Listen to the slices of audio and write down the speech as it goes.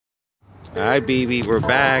Alright, BB, we're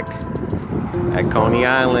back at Coney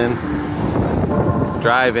Island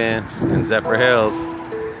Drive-In in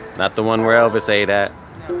Zephyrhills. Not the one where Elvis ate at.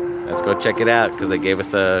 Let's go check it out because they gave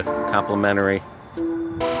us a complimentary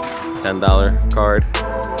 $10 card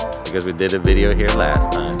because we did a video here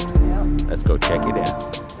last time. Let's go check it out.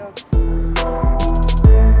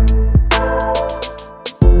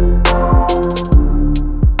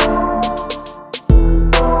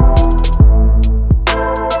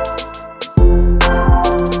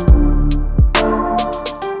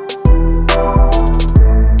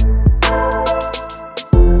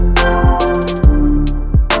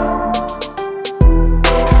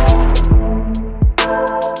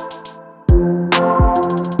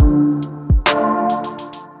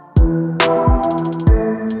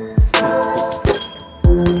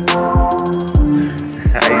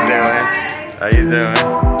 How you doing?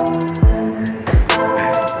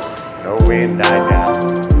 No wind died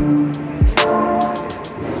down.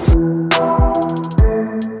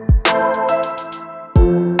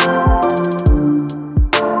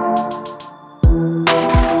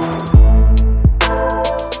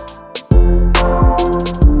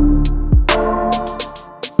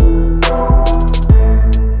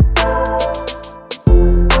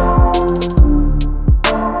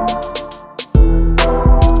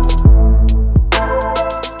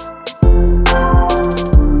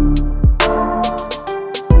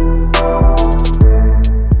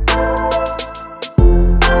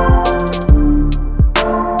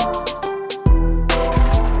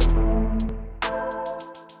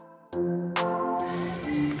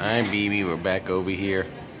 Alright, BB, we're back over here.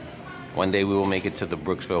 One day we will make it to the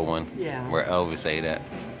Brooksville one. Yeah. Where Elvis ate at.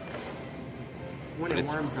 When it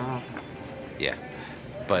warms up. Yeah.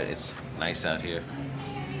 But it's nice out here.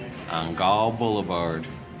 On Gall Boulevard.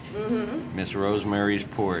 Miss Rosemary's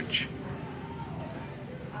porch.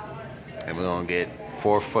 And we're gonna get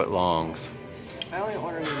 4 footlongs. I only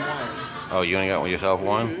ordered one. Oh, you only got yourself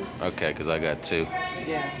one? Okay, because I got 2.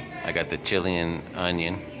 Yeah. I got the chili and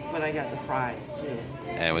onion. But I got the fries too.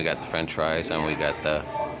 And we got the french fries, and we got the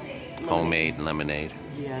homemade lemonade.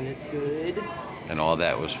 Yeah, and it's good. And all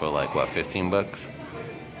that was for like, what, 15 bucks?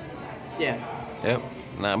 Yeah. Yep,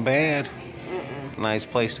 not bad. Nice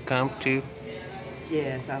place to come to.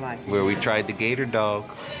 Yes, I like it. Where we tried the gator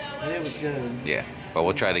dog. And it was good. Yeah, but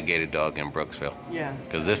we'll try the gator dog in Brooksville. Yeah.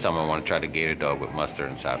 Because this time I want to try the gator dog with mustard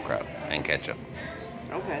and sauerkraut and ketchup.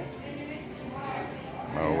 Okay.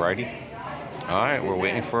 Alrighty. Alright, we're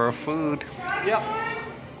waiting for our food. Yep.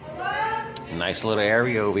 Nice little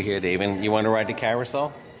area over here, David. You want to ride the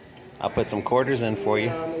carousel? I'll put some quarters in for you.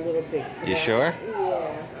 I'm a little big for You that. sure?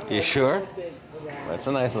 Yeah. You sure? Big for that. That's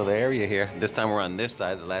a nice little area here. This time we're on this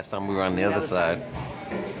side. The last time we were on the other side.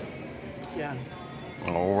 Yeah.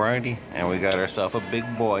 Alrighty. And we got ourselves a big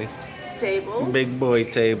boy. Table. Big boy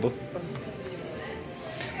table.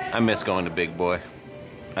 I miss going to Big Boy.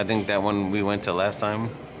 I think that one we went to last time,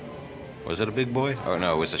 was it a Big Boy? Or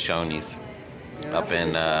no, it was a Shoney's. Yeah, Up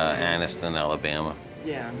in Anniston, Alabama.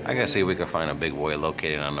 Yeah. I gotta see if we can find a Big Boy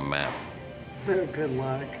located on the map. Good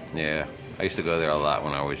luck. Yeah. I used to go there a lot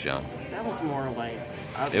when I was young. That was more like...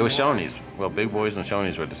 It was Shoney's. Well, Big Boys and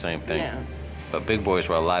Shoney's were the same thing. Yeah. But Big Boys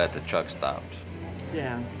were a lot at the truck stops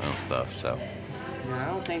Yeah. and stuff, so. Yeah, I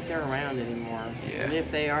don't think they're around anymore. Yeah. And if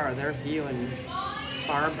they are, they're few and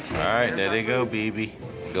far between. Alright, there they go, BB.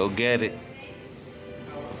 Go get it.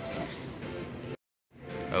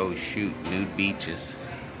 Oh shoot, nude beaches.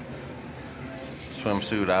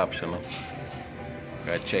 Swimsuit optional.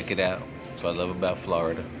 Gotta check it out. That's what I love about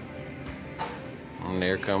Florida. And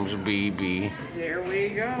there comes BB. There we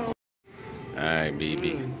go. Alright,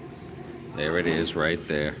 BB. There it is right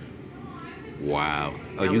there. Wow.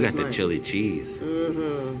 Oh, That you was got the mine. chili cheese.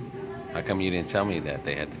 Mm-hmm. How come you didn't tell me that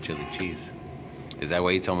they had the chili cheese? Is that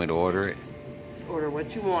why you told me to order it? Order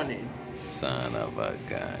what you wanted. Son of a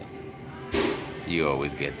gun. You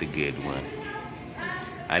always get the good one.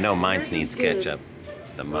 I know mine Yours is needs good. ketchup.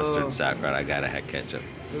 The mustard and sauerkraut, I gotta have ketchup.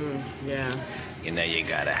 Yeah. You know you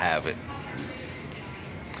gotta have it.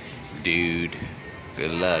 Dude,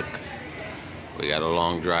 good luck. We got a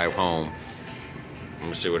long drive home. Let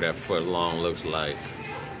me see what that footlong looks like.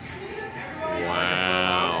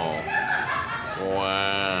 Wow.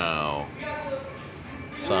 Wow.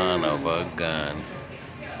 Son of a gun.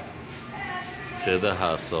 To the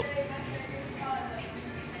hustle.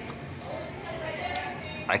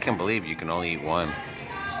 I can't believe you can only eat one.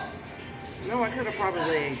 No, I could have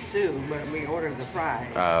probably ate 2, but we ordered the fries.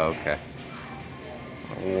 Oh, okay.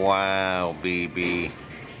 Wow, BB.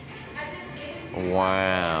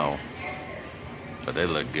 Wow. But they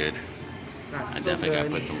look good. That's I so definitely gotta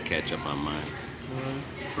good. put some ketchup on mine.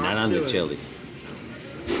 Not on the chili.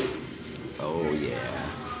 Oh yeah.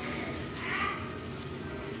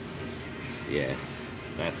 Yes,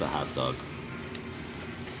 that's a hot dog.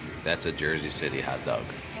 That's a Jersey City hot dog.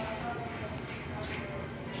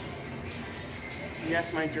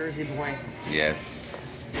 Yes, my Jersey boy. Yes.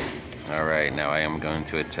 All right, now I am going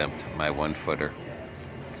to attempt my 1-footer.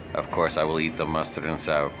 Of course, I will eat the mustard and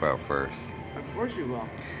sauerkraut first. Of course you will.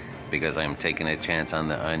 Because I am taking a chance on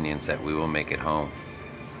the onions that we will make it home.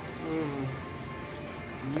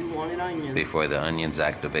 You wanted onions. Before the onions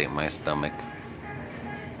activate my stomach.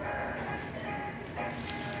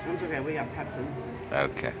 It's okay, we got Pepsi.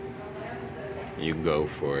 Okay. You go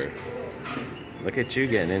for it. Look at you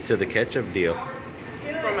getting into the ketchup deal.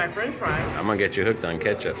 For my french fries. I'm gonna get you hooked on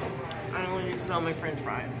ketchup. I only smell my french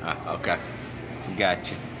fries. Okay.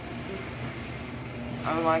 Gotcha.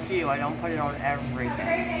 Unlike you, I don't put it on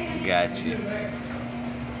everything. Gotcha.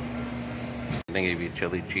 I think give you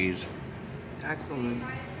chili cheese. Excellent.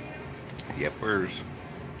 Yepers.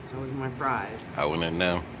 So is my fries. I wouldn't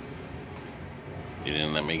know. You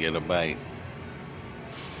didn't let me get a bite.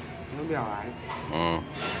 It'll be alright.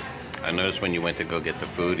 I noticed when you went to go get the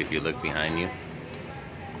food, if you look behind you,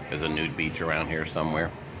 there's a nude beach around here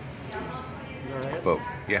somewhere. There is? But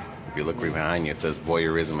yeah, if you look right behind you, it says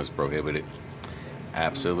voyeurism is prohibited.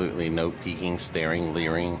 Absolutely no peeking, staring,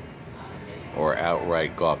 leering, or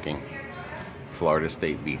outright gawking. Florida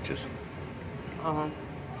State beaches. That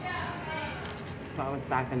was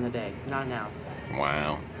back in the day, not now.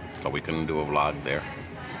 Wow. So we couldn't do a vlog there.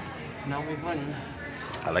 No, we wouldn't.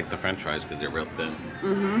 I like the french fries because they're real thin.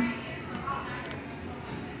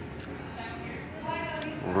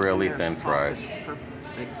 Really thin fries.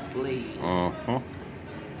 Perfectly.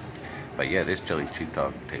 But yeah, this chili cheese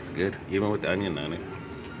dog tastes good, even with the onion on it.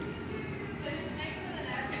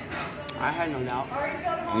 I had no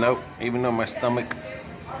doubt. Nope, even though my stomach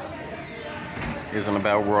isn't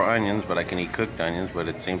about raw onions, but I can eat cooked onions, but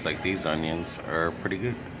it seems like these onions are pretty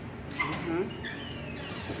good.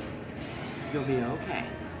 You'll be okay.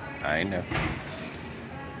 I know.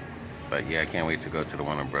 But yeah, I can't wait to go to the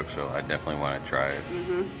one in Brooksville. I definitely want to try it.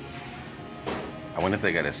 I wonder if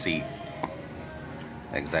they got a seat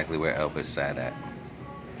exactly where Elvis sat at.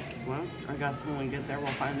 Well, I guess when we get there, we'll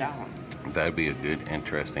find out. That'd be a good,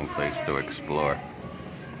 interesting place to explore.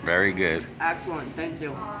 Very good. Excellent, thank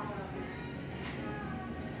you.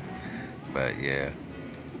 But yeah.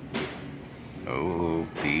 Oh,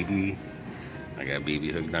 BB. I got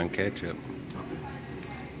BB hooked on ketchup.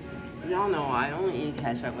 Y'all know I only eat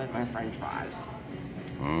ketchup with my french fries.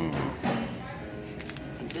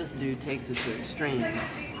 This dude takes it to extremes.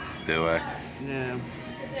 Do I? Yeah.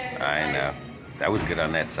 I know. That was good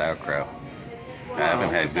on that sauerkraut. I haven't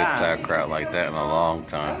had good sauerkraut like that in a long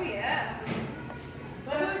time.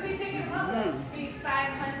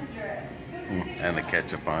 And the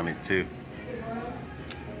ketchup on it too.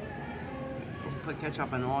 Put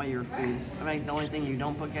ketchup on all your food. I think the only thing you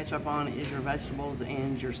don't put ketchup on is your vegetables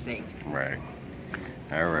and your steak. Right.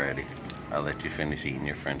 Alrighty. I'll let you finish eating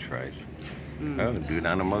your french fries. Oh, dude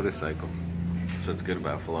on a motorcycle. That's what's good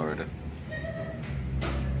about Florida.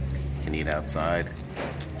 You can eat outside,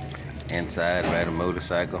 inside, ride a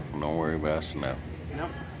motorcycle. Don't worry about snow. Nope.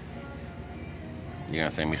 You gonna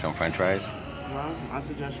send me some french fries? Well, I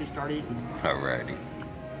suggest you start eating. Alrighty.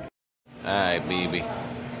 Alright, BB.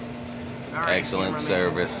 Right, excellent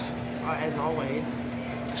service. As always.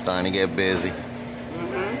 Starting to get busy.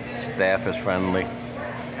 Staff is friendly.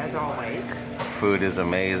 As always. Food is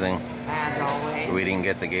amazing. As always. We didn't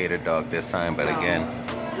get the gator dog this time, but again.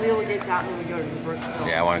 We will get that when we go to the Brooksville.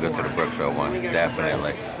 Yeah, I want to go to the Brooksville one,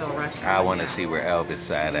 definitely. I want to see where Elvis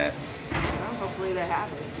sat at. Well, hopefully they have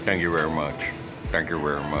it. Thank you very much. Thank you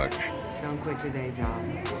very much. Don't quit today,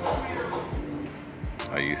 John.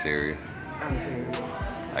 Are you serious? I'm serious.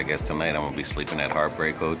 I guess tonight I'm going to be sleeping at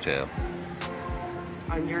Heartbreak Hotel.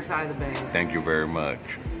 On your side of the bed. Thank you very much.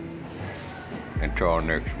 Until our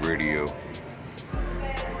next video.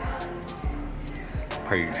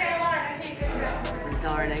 Peace. Until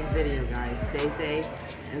our next video, guys. Stay safe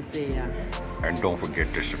and see ya. And don't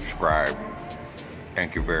forget to subscribe.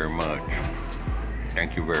 Thank you very much.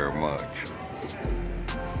 Thank you very much.